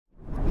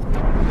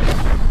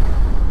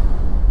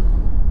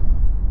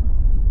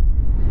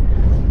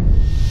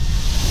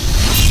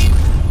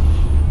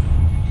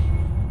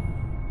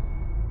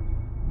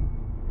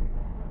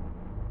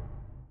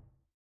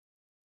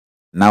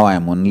Now I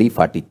am only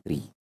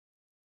 43.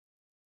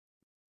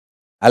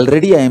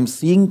 Already I am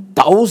seeing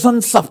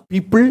thousands of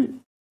people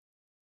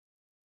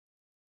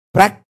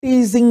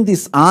practicing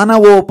this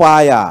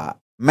Anavopaya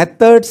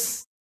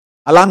methods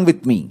along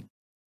with me.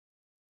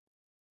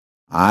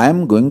 I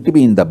am going to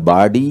be in the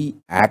body,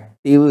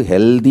 active,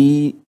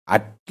 healthy,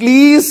 at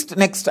least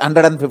next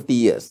 150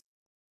 years.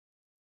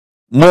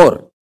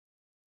 More.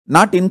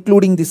 Not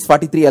including this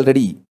 43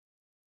 already.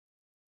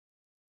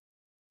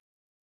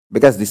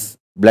 Because these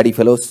bloody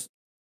fellows,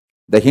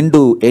 the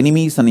Hindu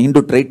enemies and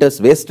Hindu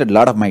traitors wasted a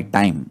lot of my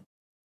time.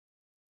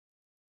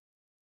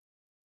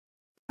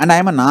 And I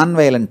am a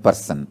non-violent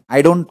person.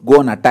 I don't go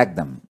and attack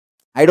them.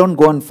 I don't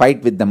go and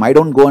fight with them. I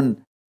don't go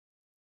and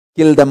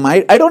kill them.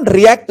 I don't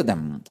react to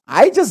them.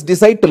 I just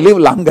decide to live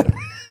longer.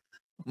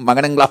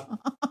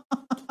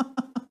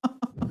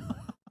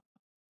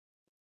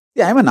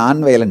 See, I am a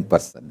non-violent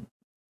person.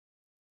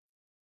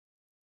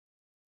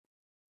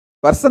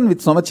 Person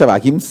with so much of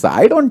ahimsa.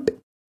 I don't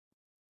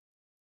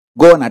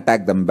go and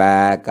attack them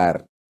back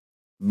or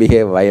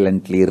behave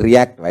violently,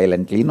 react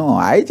violently. No,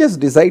 I just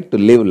decide to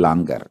live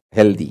longer,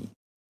 healthy.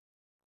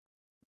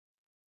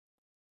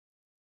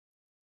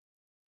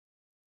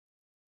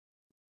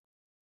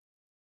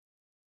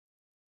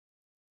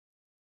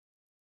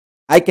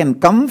 I can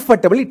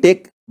comfortably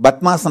take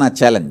Padmasana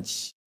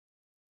challenge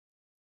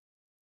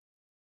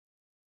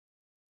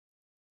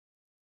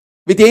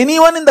with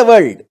anyone in the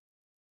world.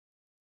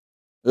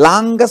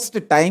 Longest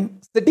time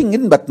sitting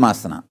in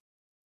Padmasana.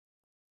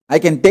 I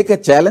can take a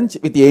challenge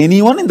with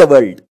anyone in the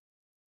world.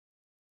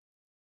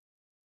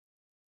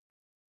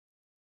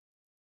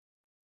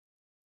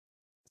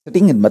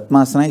 Sitting in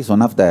Padmasana is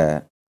one of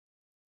the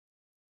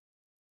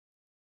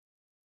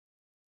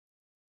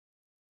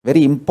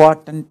very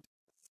important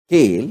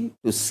scale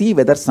to see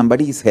whether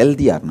somebody is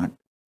healthy or not.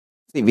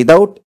 See,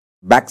 without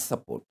back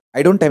support,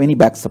 I don't have any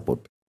back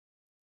support.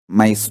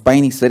 My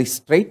spine is very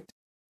straight,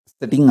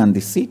 sitting on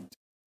the seat.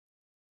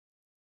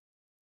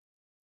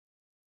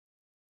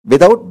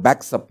 Without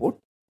back support,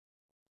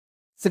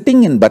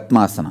 sitting in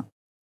Padmasana,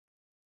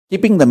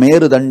 keeping the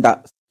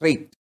Merudanda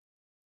straight,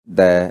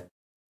 the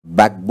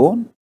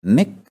backbone,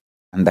 neck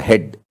and the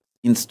head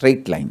in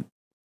straight line,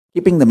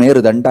 keeping the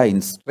Merudanda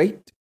in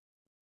straight,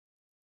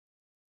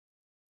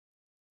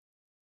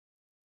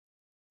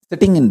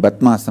 sitting in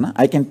Padmasana,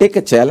 I can take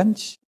a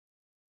challenge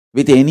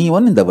with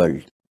anyone in the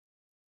world.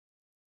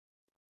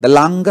 The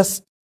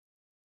longest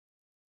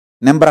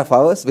number of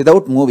hours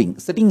without moving,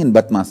 sitting in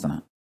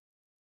Padmasana.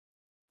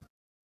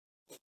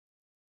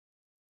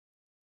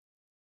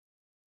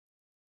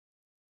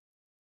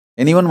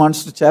 Anyone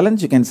wants to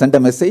challenge, you can send a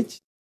message.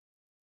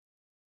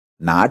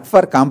 Not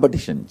for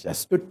competition,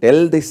 just to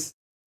tell this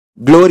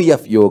glory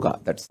of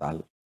yoga, that's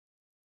all.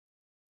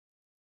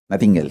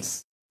 Nothing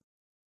else.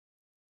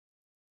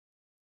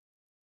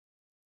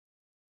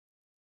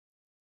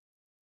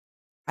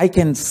 I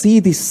can see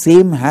the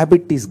same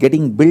habit is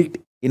getting built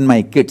in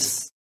my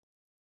kids.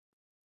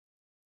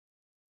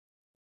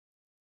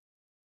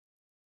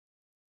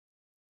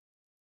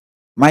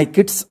 My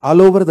kids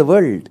all over the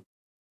world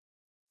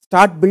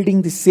start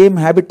building the same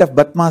habit of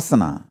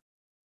Padmasana.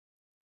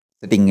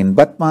 Sitting in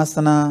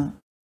Padmasana.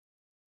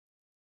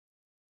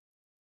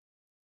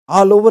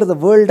 All over the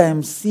world I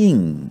am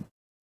seeing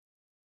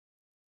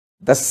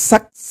the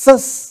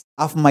success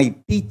of my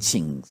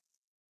teachings.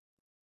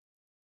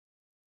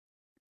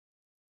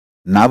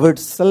 Now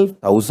itself,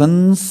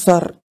 thousands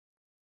are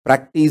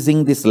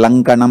practicing this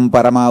Lankanam,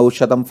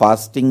 Paramaushadam,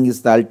 fasting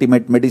is the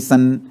ultimate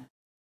medicine.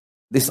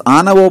 This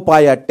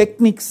Anavopaya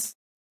techniques,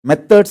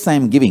 methods I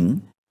am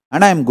giving,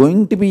 and I am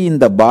going to be in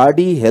the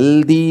body,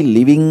 healthy,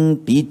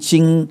 living,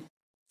 teaching,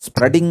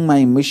 spreading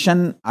my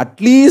mission at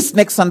least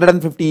next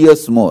 150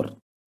 years more.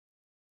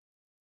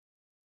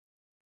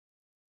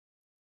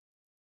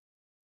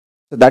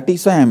 So that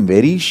is why I am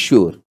very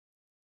sure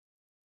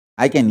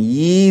I can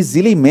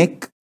easily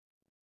make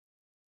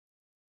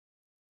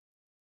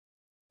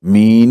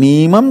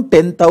minimum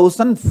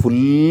 10,000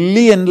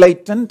 fully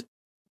enlightened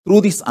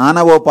through this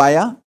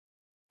Anavopaya,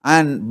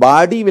 and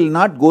body will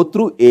not go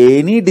through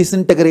any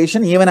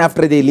disintegration even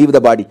after they leave the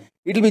body.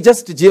 It will be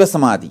just Jiva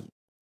Samadhi.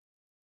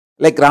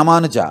 Like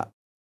Ramanuja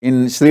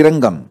in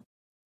Srirangam.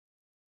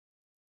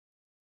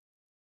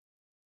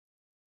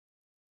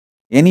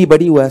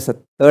 Anybody who has a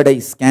third eye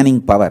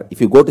scanning power, if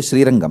you go to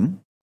Srirangam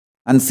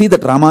and see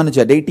that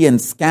Ramanuja deity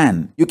and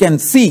scan, you can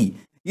see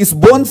his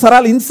bones are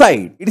all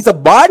inside. It is a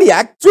body,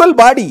 actual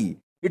body.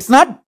 It's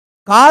not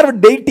carved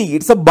deity,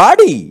 it's a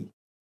body.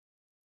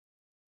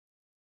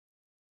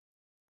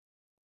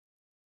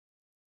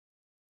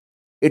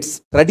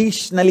 It's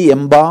traditionally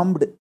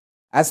embalmed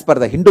as per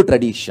the Hindu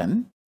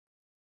tradition.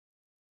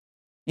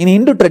 In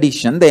Hindu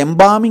tradition, the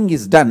embalming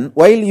is done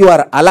while you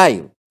are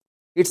alive.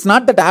 It's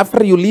not that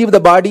after you leave the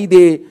body,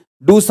 they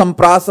do some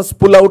process,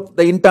 pull out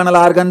the internal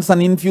organs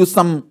and infuse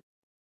some.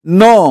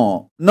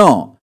 No.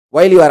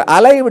 While you are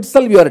alive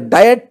itself, your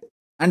diet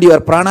and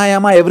your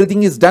pranayama,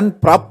 everything is done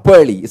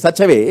properly,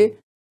 such a way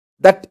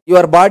that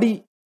your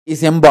body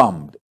is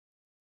embalmed.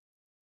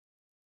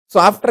 So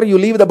after you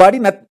leave the body,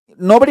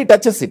 nobody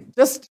touches it.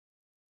 Just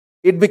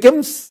it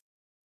becomes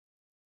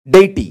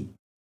deity.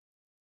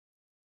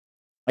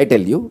 I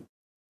tell you,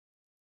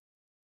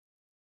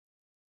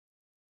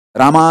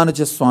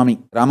 Ramanuja Swami,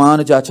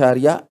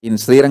 Ramanujacharya in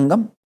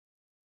Srirangam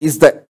is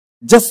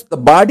just the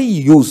body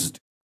used,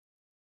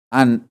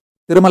 and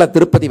Tirumala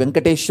Tirupati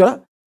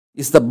Venkateshwara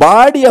is the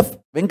body of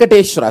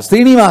Venkateshwara,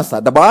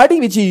 Srinivasa, the body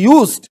which he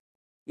used.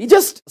 He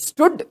just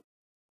stood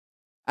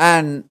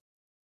and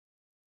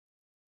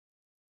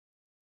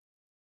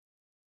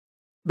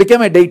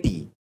became a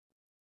deity.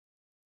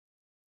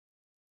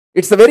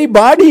 It's the very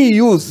body he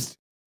used.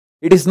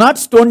 It is not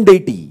stone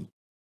deity.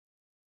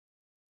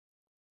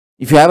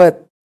 If you have a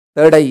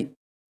third eye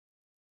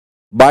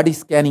body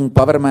scanning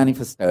power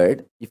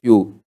manifested, if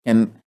you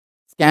can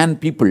scan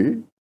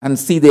people and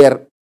see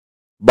their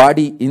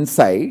body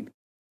inside,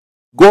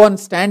 go and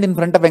stand in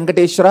front of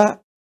Venkateshwara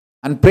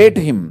and pray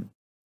to him,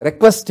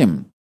 request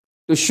him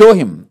to show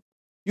him.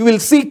 You will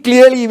see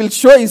clearly, he will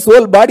show his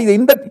whole body.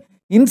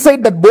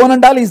 Inside that bone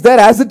and all is there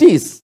as it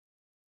is.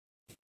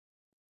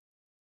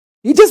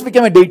 He just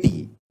became a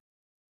deity.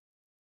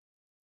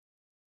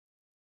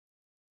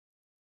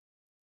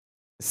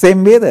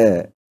 Same way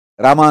the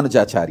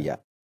Ramanujacharya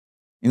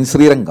in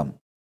Srirangam,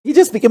 he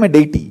just became a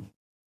deity.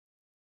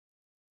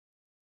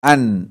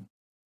 And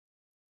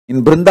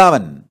in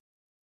Vrindavan,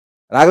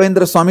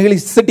 Raghavendra Swami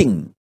is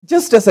sitting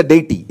just as a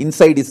deity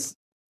inside his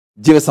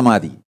Jiva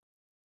Samadhi.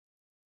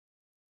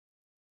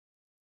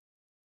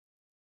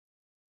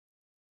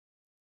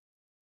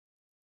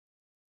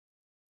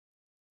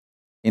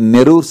 In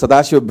Nerur,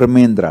 Sadashiva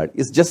Brahmendra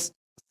is just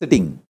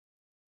sitting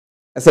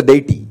as a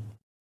deity.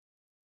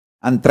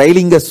 And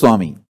Trailinga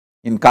Swami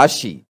in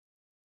Kashi.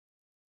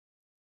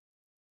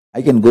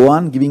 I can go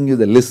on giving you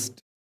the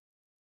list.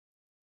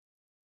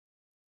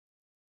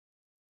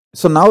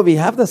 So now we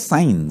have the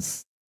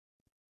signs.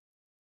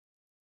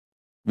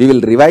 We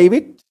will revive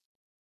it.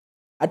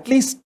 At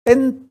least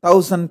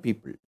 10,000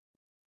 people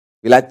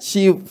will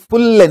achieve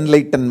full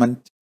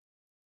enlightenment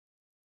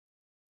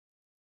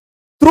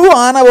through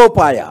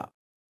Anavopaya,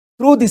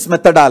 through this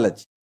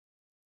methodology.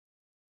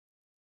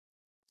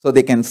 So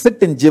they can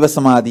sit in Jiva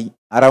Samadhi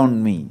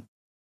around me.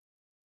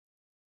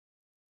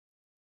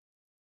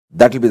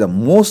 That will be the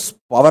most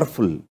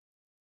powerful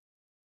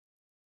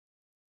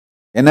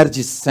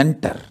energy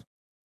center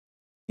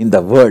in the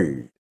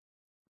world.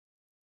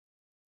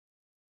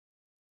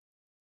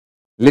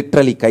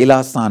 Literally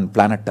Kailasa on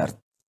planet Earth.